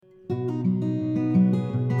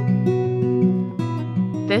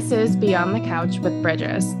This is Beyond the Couch with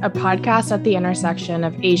Bridges, a podcast at the intersection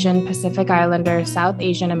of Asian, Pacific Islander, South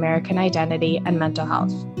Asian American identity, and mental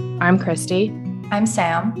health. I'm Christy. I'm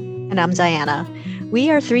Sam. And I'm Diana. We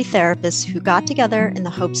are three therapists who got together in the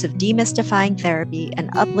hopes of demystifying therapy and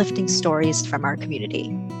uplifting stories from our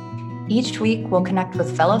community. Each week, we'll connect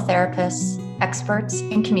with fellow therapists, experts,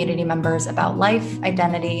 and community members about life,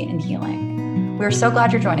 identity, and healing. We're so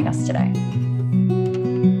glad you're joining us today.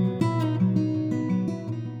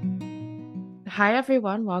 Hi,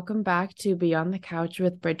 everyone. Welcome back to Beyond the Couch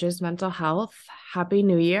with Bridges Mental Health. Happy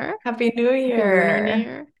New Year. Happy New Year. Happy Lunar New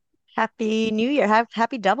Year. Happy New Year.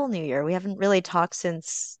 Happy double New Year. We haven't really talked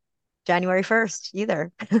since January 1st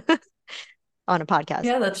either on a podcast.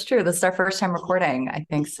 Yeah, that's true. This is our first time recording, I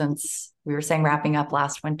think, since we were saying wrapping up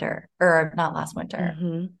last winter, or not last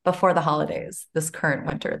winter, before the holidays, this current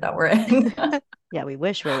winter that we're in. Yeah, we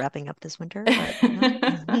wish we were wrapping up this winter.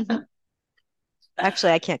 But,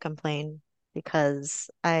 actually, I can't complain because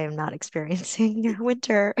I am not experiencing your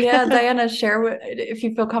winter. Yeah, Diana, if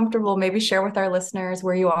you feel comfortable, maybe share with our listeners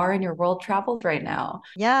where you are in your world travels right now.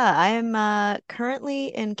 Yeah, I'm currently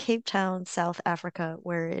in Cape Town, South Africa,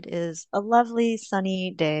 where it is a lovely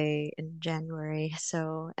sunny day in January.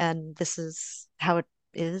 And this is how it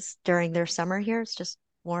is during their summer here. It's just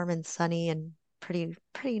warm and sunny and pretty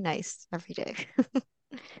nice every day.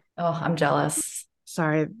 Oh, I'm jealous.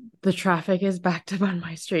 Sorry, the traffic is backed up on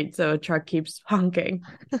my street, so a truck keeps honking.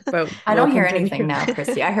 But I don't hear anything now,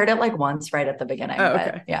 Christy. I heard it like once right at the beginning. Oh,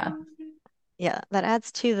 okay. But yeah. Yeah, that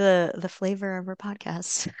adds to the flavor of our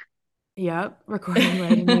podcast. Yep, recording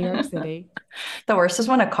right in New York City. The worst is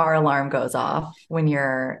when a car alarm goes off when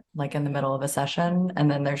you're like in the middle of a session and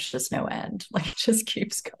then there's just no end. Like it just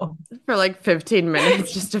keeps going. For like 15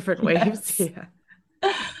 minutes, just different waves. Yes.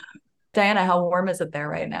 Yeah. Diana, how warm is it there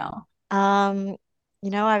right now?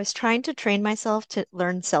 I was trying to train myself to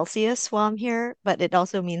learn Celsius while I'm here, but it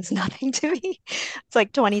also means nothing to me. It's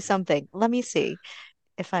like 20 something. Let me see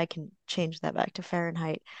if I can change that back to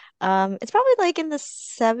Fahrenheit. It's probably like in the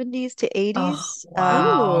 70s to 80s. Oh,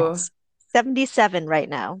 wow. 77 right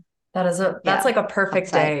now. That's like a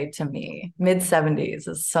perfect day to me. Mid 70s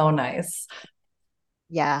is so nice.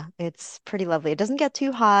 Yeah, it's pretty lovely. It doesn't get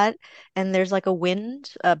too hot, and there's like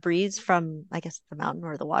a breeze from, I guess, the mountain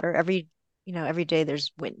or the water. Every day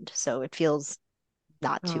there's wind, so it feels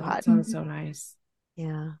not too hot. That sounds so nice.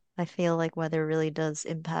 Yeah, I feel like weather really does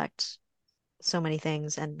impact so many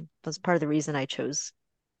things, and was part of the reason I chose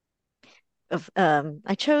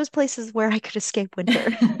places where I could escape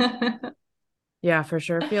winter. Yeah, for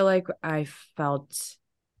sure. I feel like I felt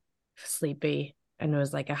sleepy, and it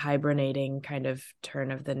was like a hibernating kind of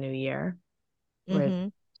turn of the new year where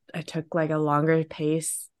I took like a longer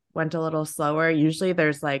pace, went a little slower. Usually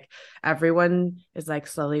there's like everyone is like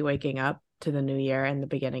slowly waking up to the new year in the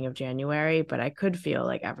beginning of January, but I could feel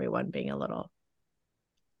like everyone being a little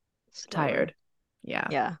tired.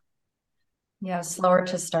 Yeah. Yeah, slower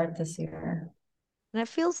to start this year. And it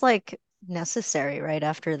feels like necessary right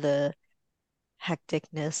after the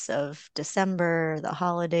hecticness of December, the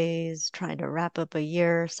holidays, trying to wrap up a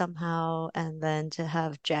year somehow, and then to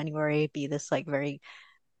have January be this like very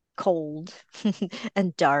cold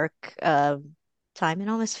and dark time. It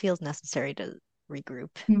almost feels necessary to regroup.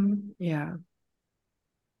 Yeah.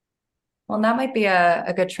 Well, that might be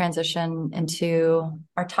a good transition into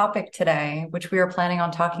our topic today, which we were planning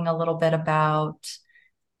on talking a little bit about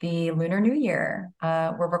the Lunar New Year.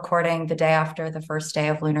 We're recording the day after the first day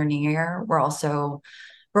of Lunar New Year. We're also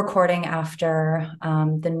recording after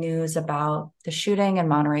the news about the shooting in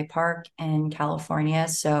Monterey Park in California.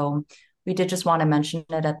 So we did just want to mention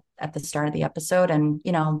it at the start of the episode and,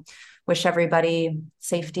 wish everybody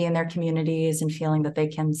safety in their communities and feeling that they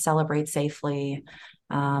can celebrate safely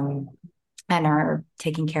and are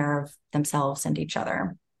taking care of themselves and each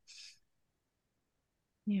other.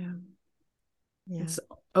 Yeah. It's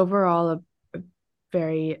overall a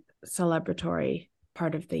very celebratory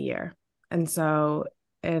part of the year. And so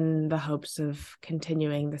in the hopes of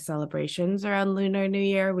continuing the celebrations around Lunar New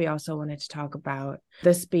Year, we also wanted to talk about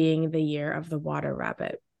this being the year of the water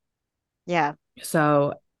rabbit. Yeah.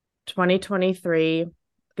 So 2023,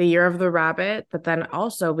 the year of the rabbit, but then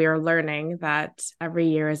also we are learning that every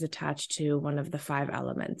year is attached to one of the 5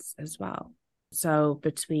 elements as well. So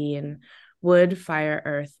between wood, fire,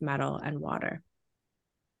 earth, metal, and water.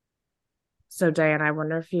 So Diana, I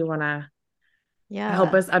wonder if you want to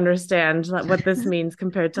help us understand what this means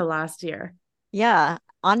compared to last year. Yeah,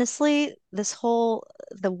 honestly,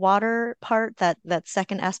 the water part, that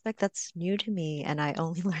second aspect, that's new to me, and I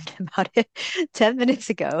only learned about it 10 minutes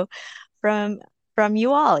ago from from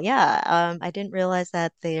you all. Yeah. I didn't realize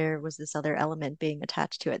that there was this other element being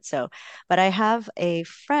attached to it. So, but I have a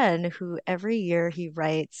friend who every year he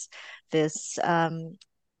writes this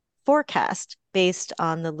forecast based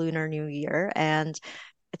on the Lunar New Year. And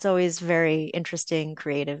it's always very interesting,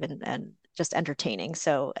 creative, and just entertaining.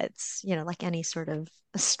 So it's, like any sort of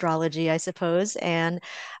astrology, I suppose. And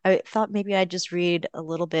I thought maybe I'd just read a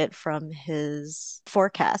little bit from his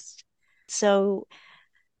forecast. So,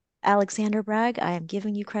 Alexander Bragg, I am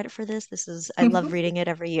giving you credit for this. I love reading it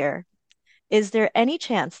every year. Is there any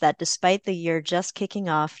chance that despite the year just kicking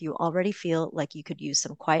off, you already feel like you could use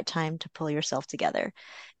some quiet time to pull yourself together?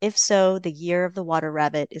 If so, the year of the water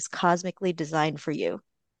rabbit is cosmically designed for you.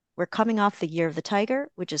 We're coming off the year of the tiger,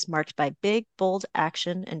 which is marked by big, bold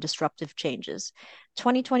action and disruptive changes.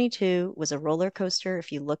 2022 was a roller coaster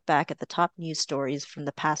if you look back at the top news stories from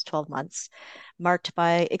the past 12 months, marked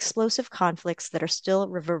by explosive conflicts that are still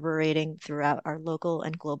reverberating throughout our local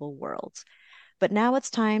and global worlds. But now it's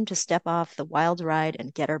time to step off the wild ride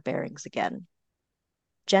and get our bearings again.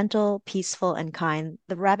 Gentle, peaceful, and kind,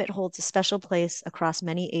 the rabbit holds a special place across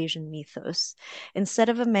many Asian mythos. Instead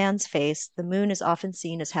of a man's face, the moon is often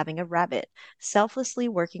seen as having a rabbit, selflessly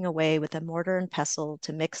working away with a mortar and pestle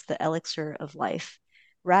to mix the elixir of life.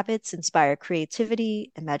 Rabbits inspire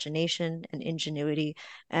creativity, imagination, and ingenuity,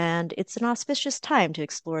 and it's an auspicious time to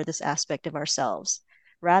explore this aspect of ourselves.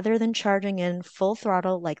 Rather than charging in full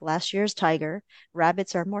throttle like last year's tiger,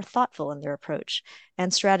 rabbits are more thoughtful in their approach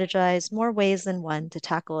and strategize more ways than one to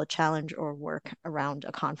tackle a challenge or work around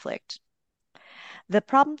a conflict. The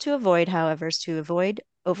problem to avoid, however, is to avoid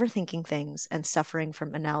overthinking things and suffering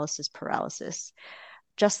from analysis paralysis.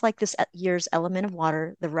 Just like this year's element of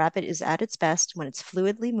water, the rabbit is at its best when it's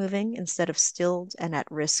fluidly moving instead of stilled and at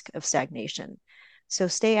risk of stagnation. So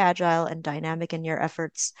stay agile and dynamic in your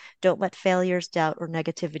efforts. Don't let failures, doubt, or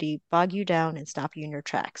negativity bog you down and stop you in your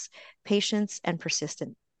tracks. Patience and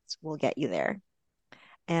persistence will get you there.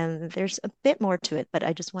 And there's a bit more to it, but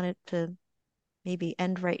I just wanted to maybe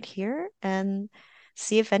end right here and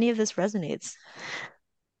see if any of this resonates.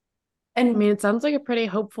 I mean, it sounds like a pretty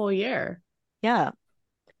hopeful year. Yeah.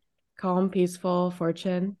 Calm, peaceful,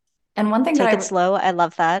 fortune. And one thing Take it slow. I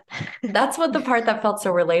love that. That's what the part that felt so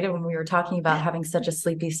related when we were talking about having such a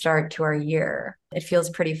sleepy start to our year. It feels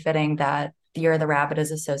pretty fitting that the year of the rabbit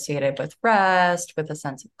is associated with rest, with a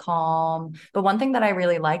sense of calm. But one thing that I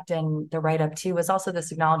really liked in the write-up too was also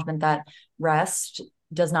this acknowledgement that rest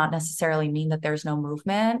does not necessarily mean that there's no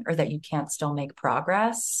movement or that you can't still make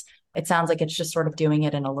progress. It sounds like it's just sort of doing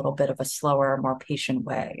it in a little bit of a slower, more patient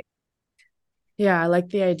way. Yeah, I like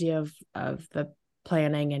the idea of the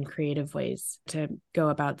planning and creative ways to go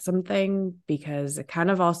about something, because it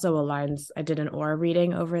kind of also aligns. I did an aura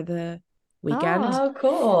reading over the weekend. Oh,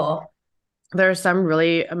 cool. There are some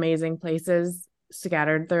really amazing places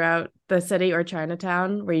scattered throughout the city or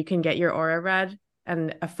Chinatown where you can get your aura read,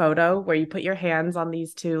 and a photo where you put your hands on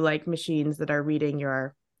these two like machines that are reading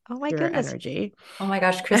your energy. Oh my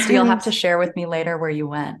gosh, Christy, you'll have to share with me later where you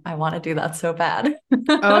went. I want to do that so bad.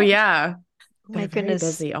 Oh yeah. My goodness.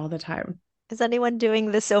 Very busy all the time. Is anyone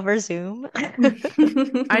doing this over Zoom?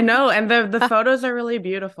 I know, and the photos are really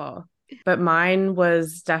beautiful. But mine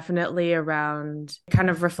was definitely around, kind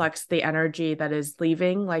of reflects the energy that is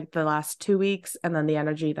leaving like the last 2 weeks, and then the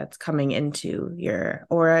energy that's coming into your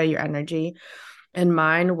aura, your energy. And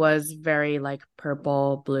mine was very like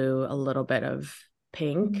purple, blue, a little bit of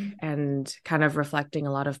pink, and kind of reflecting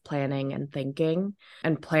a lot of planning and thinking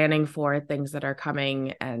and planning for things that are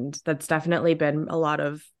coming. And that's definitely been a lot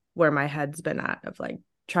of where my head's been at, of like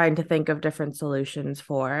trying to think of different solutions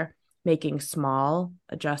for making small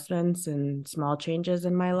adjustments and small changes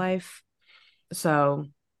in my life. So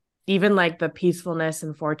even like the peacefulness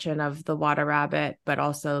and fortune of the water rabbit, but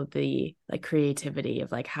also the like creativity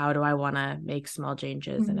of like, how do I want to make small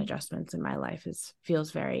changes and adjustments in my life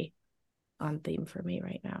feels very on theme for me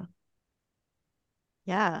right now.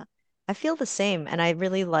 Yeah, I feel the same. And I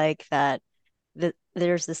really like that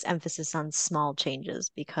there's this emphasis on small changes,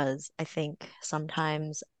 because I think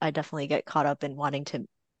sometimes I definitely get caught up in wanting to,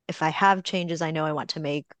 if I have changes I know I want to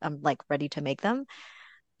make, I'm like ready to make them.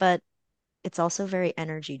 But it's also very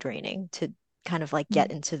energy draining to kind of like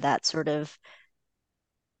get into that sort of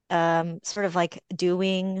like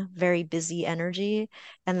doing very busy energy.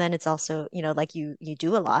 And then it's also, like you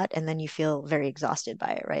do a lot and then you feel very exhausted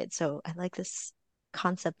by it, right? So I like this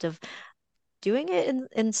concept of doing it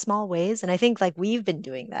in small ways. And I think like we've been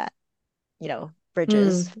doing that,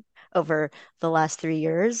 Bridges, over the last 3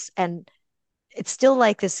 years. And it's still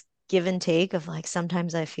like this give and take of like,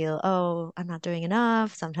 sometimes I feel, oh, I'm not doing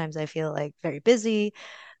enough. Sometimes I feel like very busy,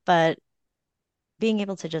 but being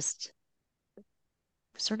able to just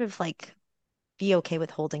sort of like be okay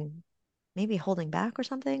with maybe holding back or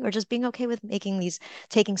something, or just being okay with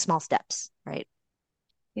taking small steps, right?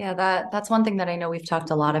 Yeah, that's one thing that I know we've talked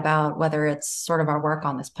a lot about, whether it's sort of our work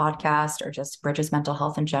on this podcast or just Bridges mental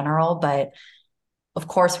health in general. But of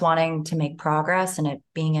course, wanting to make progress and it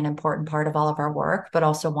being an important part of all of our work, but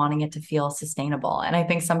also wanting it to feel sustainable. And I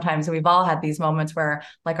think sometimes we've all had these moments where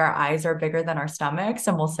like our eyes are bigger than our stomachs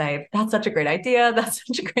and we'll say, that's such a great idea. That's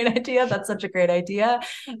such a great idea. That's such a great idea.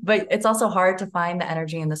 But it's also hard to find the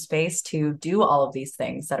energy and the space to do all of these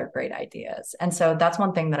things that are great ideas. And so that's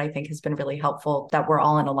one thing that I think has been really helpful that we're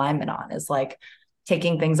all in alignment on is like,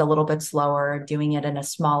 taking things a little bit slower, doing it in a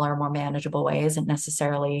smaller, more manageable way isn't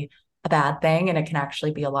necessarily a bad thing, and it can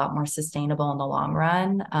actually be a lot more sustainable in the long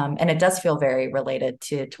run. And it does feel very related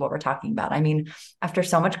to what we're talking about. I mean, after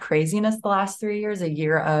so much craziness the last 3 years, a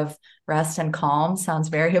year of rest and calm sounds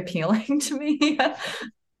very appealing to me.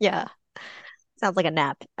 Yeah, sounds like a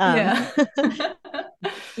nap. Yeah.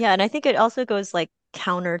 Yeah, and I think it also goes like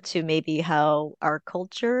counter to maybe how our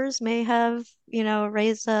cultures may have,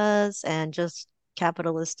 raised us, and just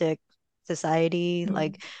capitalistic society.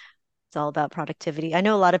 Like it's all about productivity. I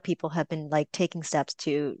know a lot of people have been like taking steps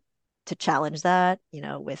to challenge that,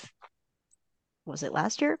 with, was it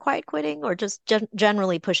last year, quiet quitting, or just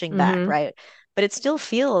generally pushing back, Mm-hmm. right? But it still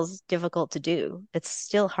feels difficult to do. It's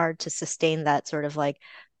still hard to sustain that sort of like,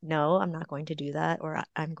 no, I'm not going to do that, or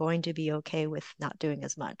I'm going to be okay with not doing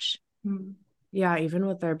as much. Yeah, even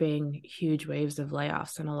with there being huge waves of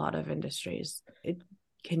layoffs in a lot of industries, it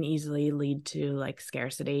can easily lead to like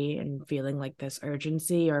scarcity and feeling like this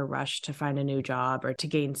urgency or rush to find a new job or to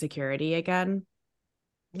gain security again.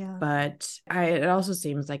 Yeah. But it also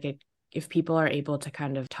seems like if people are able to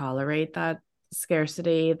kind of tolerate that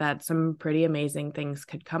scarcity, that some pretty amazing things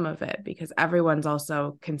could come of it because everyone's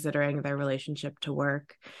also considering their relationship to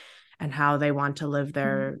work and how they want to live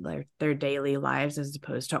their daily lives as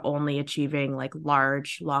opposed to only achieving like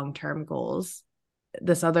large long-term goals.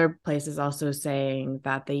 This other place is also saying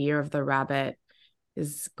that the year of the rabbit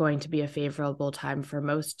is going to be a favorable time for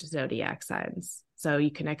most zodiac signs. So you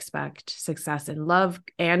can expect success in love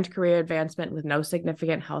and career advancement with no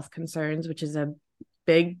significant health concerns, which is a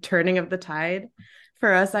big turning of the tide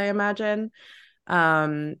for us, I imagine.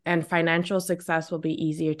 And financial success will be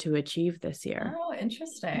easier to achieve this year. Oh,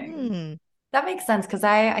 interesting. Hmm. That makes sense because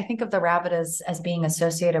I think of the rabbit as being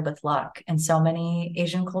associated with luck in so many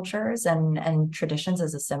Asian cultures and traditions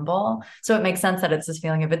as a symbol. So it makes sense that it's this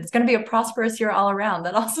feeling of it's going to be a prosperous year all around.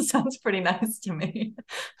 That also sounds pretty nice to me.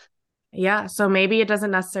 Yeah. So maybe it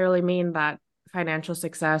doesn't necessarily mean that financial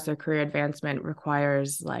success or career advancement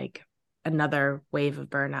requires like another wave of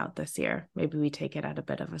burnout this year. Maybe we take it at a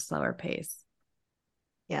bit of a slower pace.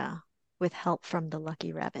 Yeah. With help from the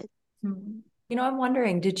lucky rabbit. I'm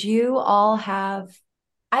wondering, did you all I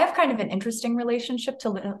have kind of an interesting relationship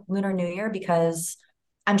to Lunar New Year because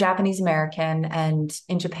I'm Japanese American and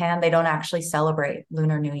in Japan, they don't actually celebrate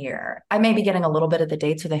Lunar New Year. I may be getting a little bit of the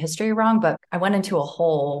dates or the history wrong, but I went into a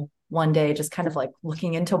hole one day just kind of like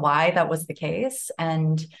looking into why that was the case.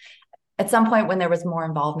 And at some point when there was more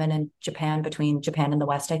involvement in Japan between Japan and the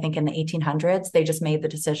West, I think in the 1800s, they just made the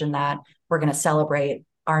decision that we're going to celebrate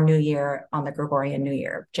our new year on the Gregorian New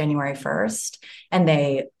Year, January 1st, and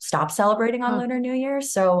they stopped celebrating on Huh. Lunar New Year.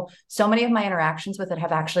 So many of my interactions with it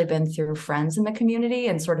have actually been through friends in the community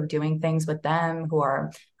and sort of doing things with them who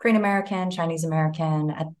are Korean American, Chinese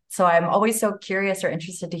American. So I'm always so curious or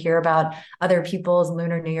interested to hear about other people's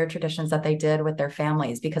Lunar New Year traditions that they did with their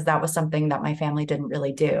families, because that was something that my family didn't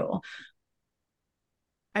really do.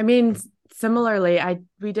 I mean, similarly,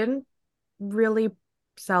 we didn't really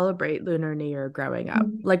celebrate Lunar New Year growing up.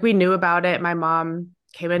 Like we knew about it. My mom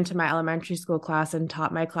came into my elementary school class and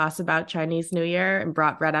taught my class about Chinese New Year and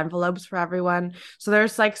brought red envelopes for everyone. So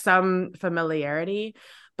there's like some familiarity,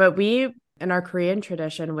 but we in our Korean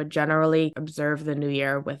tradition would generally observe the new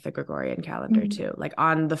year with the Gregorian calendar too. Like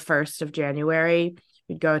on the 1st of January,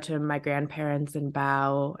 we'd go to my grandparents and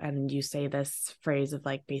bow, and you say this phrase of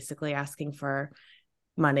like basically asking for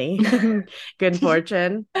money, good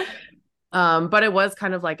fortune. But it was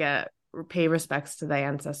kind of like a pay respects to the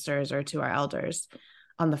ancestors or to our elders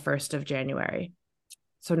on the 1st of January.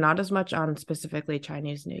 So not as much on specifically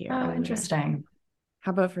Chinese New Year. Oh, interesting.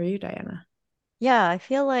 How about for you, Diana? Yeah, I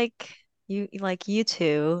feel like you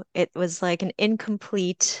two, it was like an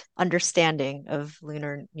incomplete understanding of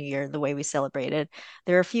Lunar New Year, the way we celebrated.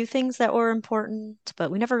 There are a few things that were important,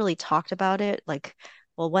 but we never really talked about it. Like,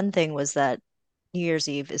 well, one thing was that New Year's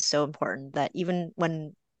Eve is so important that even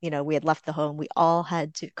when, we had left the home, we all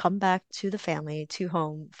had to come back to the family, to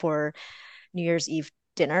home for New Year's Eve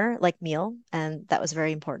dinner, like meal. And that was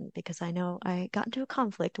very important because I know I got into a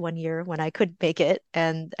conflict one year when I couldn't make it.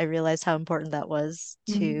 And I realized how important that was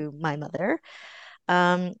Mhm. to my mother.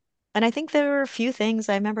 Um, and I think there were a few things.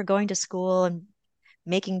 I remember going to school and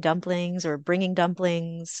making dumplings or bringing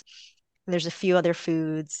dumplings. There's a few other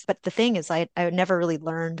foods, but the thing is, I never really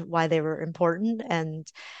learned why they were important, and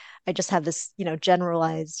I just have this,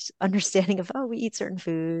 generalized understanding of, oh, we eat certain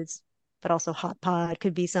foods, but also hot pot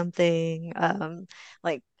could be something.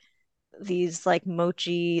 Like these like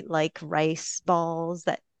mochi like rice balls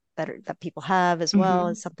that people have as well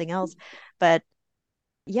Mhm. as something else. But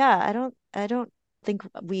yeah, I don't think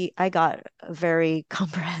I got a very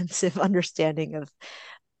comprehensive understanding of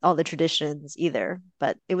all the traditions either,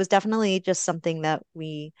 but it was definitely just something that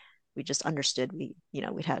we just understood. We'd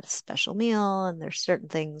had a special meal and there's certain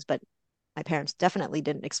things, but my parents definitely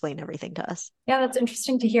didn't explain everything to us. Yeah, that's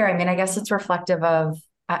interesting to hear. I mean, I guess it's reflective of,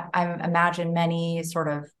 I imagine many sort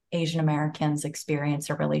of Asian Americans experience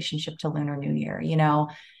a relationship to Lunar New Year.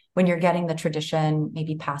 When you're getting the tradition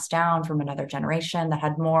maybe passed down from another generation that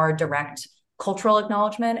had more direct cultural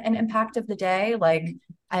acknowledgement and impact of the day. Like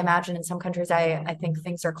I imagine in some countries, I think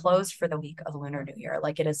things are closed for the week of Lunar New Year.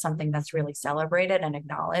 Like it is something that's really celebrated and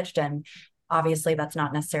acknowledged. And obviously, that's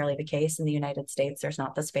not necessarily the case in the United States. There's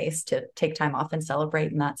not the space to take time off and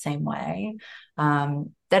celebrate in that same way.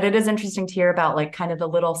 That it is interesting to hear about, like, kind of the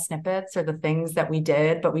little snippets or the things that we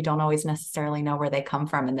did, but we don't always necessarily know where they come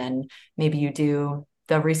from. And then maybe you do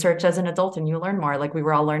the research as an adult and you learn more. Like we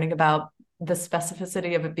were all learning about the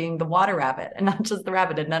specificity of it being the water rabbit and not just the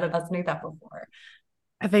rabbit. And none of us knew that before.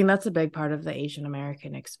 I think that's a big part of the Asian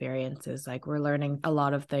American experience is like we're learning a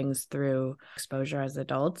lot of things through exposure as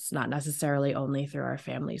adults, not necessarily only through our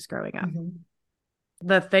families growing up. Mm-hmm.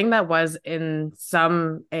 The thing that was in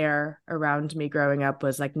some air around me growing up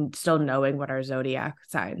was like still knowing what our zodiac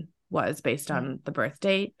sign was based on the birth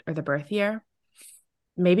date or the birth year.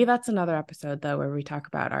 Maybe that's another episode though, where we talk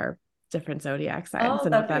about our different zodiac signs Oh,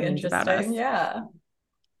 and what that'd be that means about us. interesting. Yeah.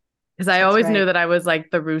 Because I That's always right. knew that I was like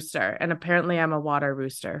the rooster, and apparently I'm a water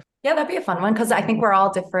rooster. Yeah, that'd be a fun one because I think we're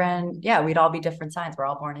all different. Yeah, we'd all be different signs. We're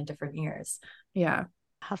all born in different years. Yeah.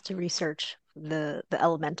 Have to research the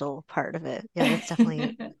elemental part of it. Yeah, that's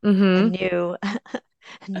definitely a Mm-hmm. new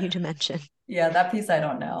a new dimension. Yeah, that piece I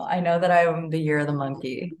don't know. I know that I'm the year of the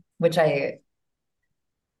monkey, which I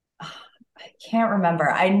can't remember.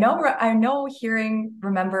 I know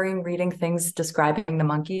remembering reading things describing the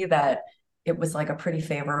monkey that it was like a pretty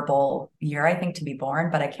favorable year, I think, to be born,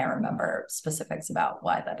 but I can't remember specifics about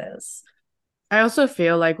why that is. I also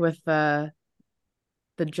feel like with the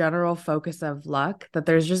general focus of luck, that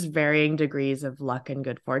there's just varying degrees of luck and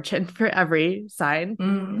good fortune for every sign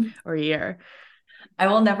Mm. or year. I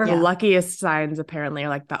will never. The Yeah. luckiest signs apparently are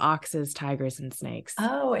like the oxes, tigers, and snakes.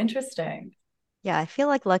 Oh, interesting. Yeah, I feel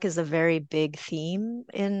like luck is a very big theme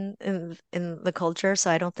in the culture, so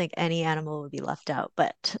I don't think any animal would be left out,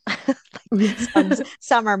 but like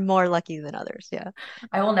some are more lucky than others. Yeah.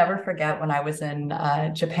 I will never forget when I was in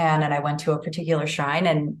Japan and I went to a particular shrine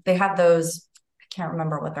and they have those, I can't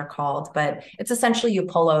remember what they're called, but it's essentially you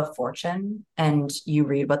pull a fortune and you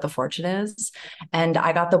read what the fortune is. And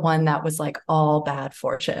I got the one that was like all bad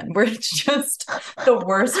fortune, where it's just the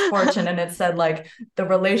worst fortune. And it said like the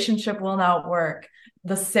relationship will not work.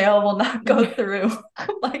 The sale will not go through.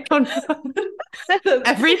 Like Oh, no.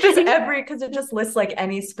 Everything. because it just lists like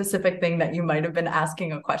any specific thing that you might have been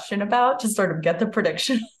asking a question about to sort of get the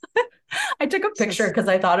prediction. I took a picture because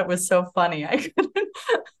I thought it was so funny. I couldn't,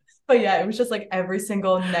 but yeah, it was just like every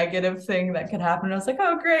single negative thing that could happen. I was like,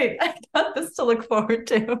 oh great, I got this to look forward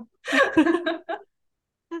to.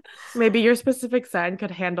 Maybe your specific sign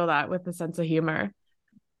could handle that with a sense of humor.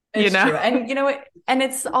 It's true. And and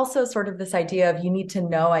it's also sort of this idea of you need to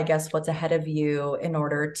know, I guess, what's ahead of you in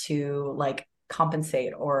order to like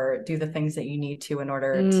compensate or do the things that you need to in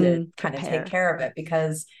order to kind of take care of it.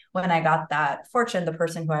 Because when I got that fortune, the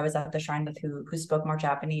person who I was at the shrine with who spoke more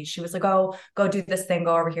Japanese, she was like, oh, go do this thing,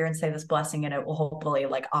 go over here and say this blessing, and it will hopefully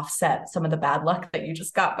like offset some of the bad luck that you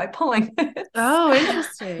just got by pulling this. Oh,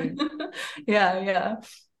 interesting. Yeah, yeah.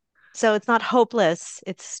 So it's not hopeless.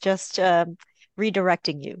 It's just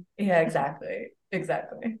redirecting you. Yeah, exactly.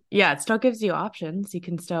 Exactly. Yeah, it still gives you options. You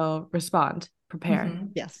can still respond, prepare. Mm-hmm.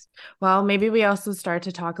 Yes. Well, maybe we also start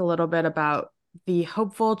to talk a little bit about the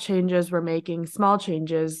hopeful changes we're making, small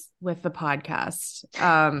changes with the podcast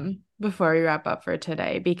before we wrap up for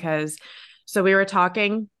today. Because so we were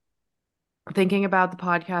thinking about the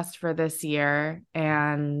podcast for this year.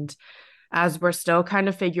 And as we're still kind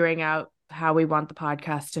of figuring out how we want the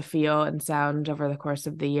podcast to feel and sound over the course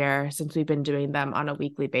of the year, since we've been doing them on a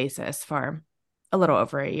weekly basis for a little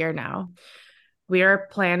over a year now, We are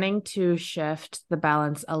planning to shift the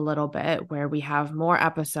balance a little bit where we have more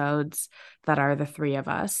episodes that are the three of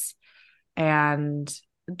us. And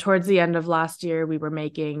towards the end of last year, we were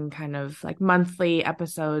making kind of like monthly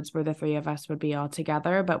episodes where the three of us would be all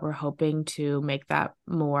together, but we're hoping to make that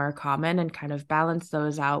more common and kind of balance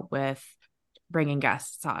those out with bringing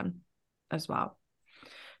guests on as well.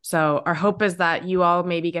 So our hope is that you all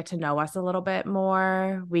maybe get to know us a little bit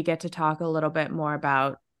more. We get to talk a little bit more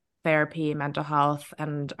about therapy, mental health,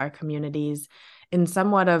 and our communities in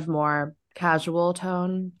somewhat of more casual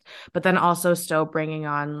tone, but then also still bringing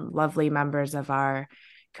on lovely members of our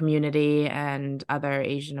community and other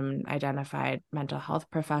Asian identified mental health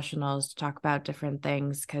professionals to talk about different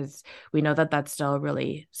things, because we know that that's still a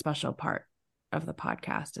really special part of the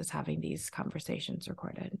podcast, is having these conversations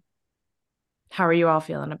recorded. How are you all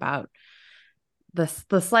feeling about the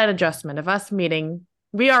slight adjustment of us meeting?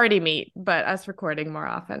 We already meet, but us recording more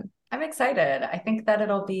often. I'm excited. I think that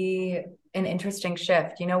it'll be an interesting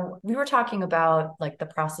shift. You know, we were talking about like the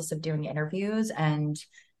process of doing interviews and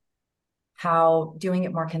how doing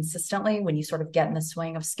it more consistently, when you sort of get in the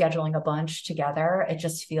swing of scheduling a bunch together, it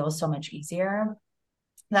just feels so much easier.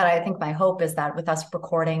 That I think my hope is that with us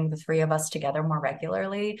recording the three of us together more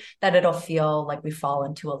regularly, that it'll feel like we fall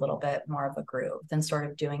into a little bit more of a groove than sort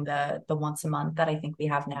of doing the once a month that I think we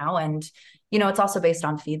have now. And, you know, it's also based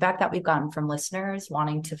on feedback that we've gotten from listeners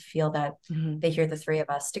wanting to feel that they hear the three of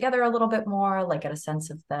us together a little bit more, like get a sense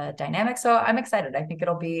of the dynamic. So I'm excited. I think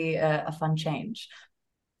it'll be a fun change.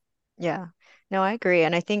 Yeah, no, I agree.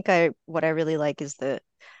 And I think what I really like is the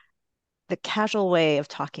casual way of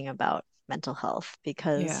talking about mental health,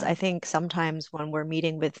 because I think sometimes when we're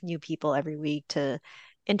meeting with new people every week to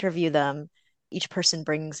interview them, each person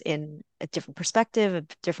brings in a different perspective, a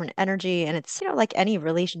different energy. And it's, you know, like any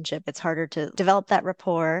relationship, it's harder to develop that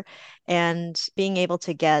rapport, and being able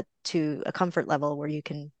to get to a comfort level where you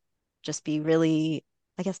can just be really,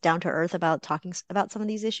 I guess, down to earth about talking about some of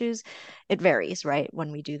these issues. It varies, right,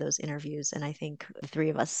 when we do those interviews. And I think the three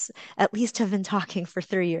of us at least have been talking for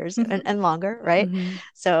 3 years and longer, right?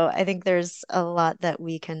 So I think there's a lot that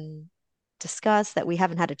we can discuss that we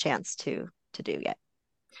haven't had a chance to do yet.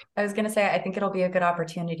 I was going to say, I think it'll be a good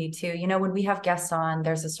opportunity too. You know, when we have guests on,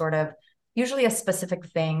 there's a sort of usually a specific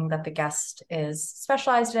thing that the guest is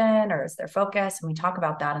specialized in or is their focus. And we talk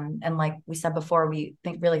about that. And like we said before, we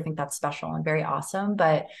really think that's special and very awesome.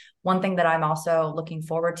 But one thing that I'm also looking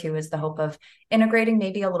forward to is the hope of integrating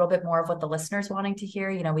maybe a little bit more of what the listeners wanting to hear.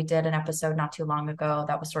 You know, we did an episode not too long ago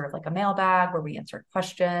that was sort of like a mailbag where we answered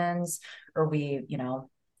questions, or we, you know,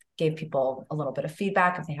 gave people a little bit of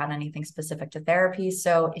feedback if they had anything specific to therapy.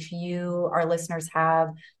 So if you, our listeners,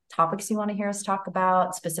 have topics you want to hear us talk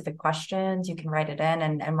about, specific questions, you can write it in,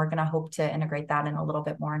 and we're going to hope to integrate that in a little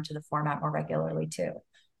bit more into the format more regularly too.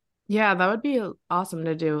 Yeah, that would be awesome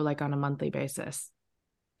to do like on a monthly basis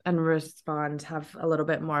and respond, have a little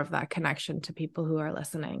bit more of that connection to people who are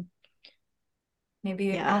listening.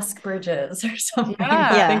 Maybe Ask Bridges or something.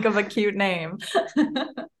 Yeah. Think of a cute name.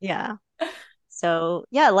 Yeah. So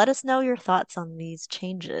yeah, let us know your thoughts on these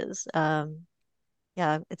changes.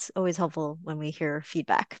 Yeah, it's always helpful when we hear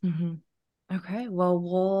feedback. Okay, well,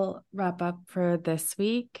 we'll wrap up for this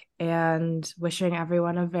week, and wishing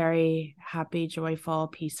everyone a very happy, joyful,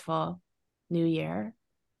 peaceful new year.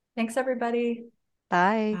 Thanks, everybody.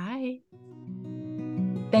 Bye. Bye.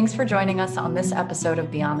 Thanks for joining us on this episode of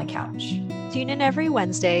Beyond the Couch. Tune in every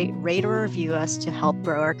Wednesday, rate or review us to help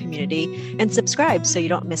grow our community, and subscribe so you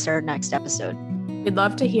don't miss our next episode. We'd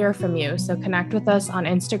love to hear from you, so connect with us on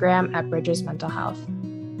Instagram at Bridges Mental Health.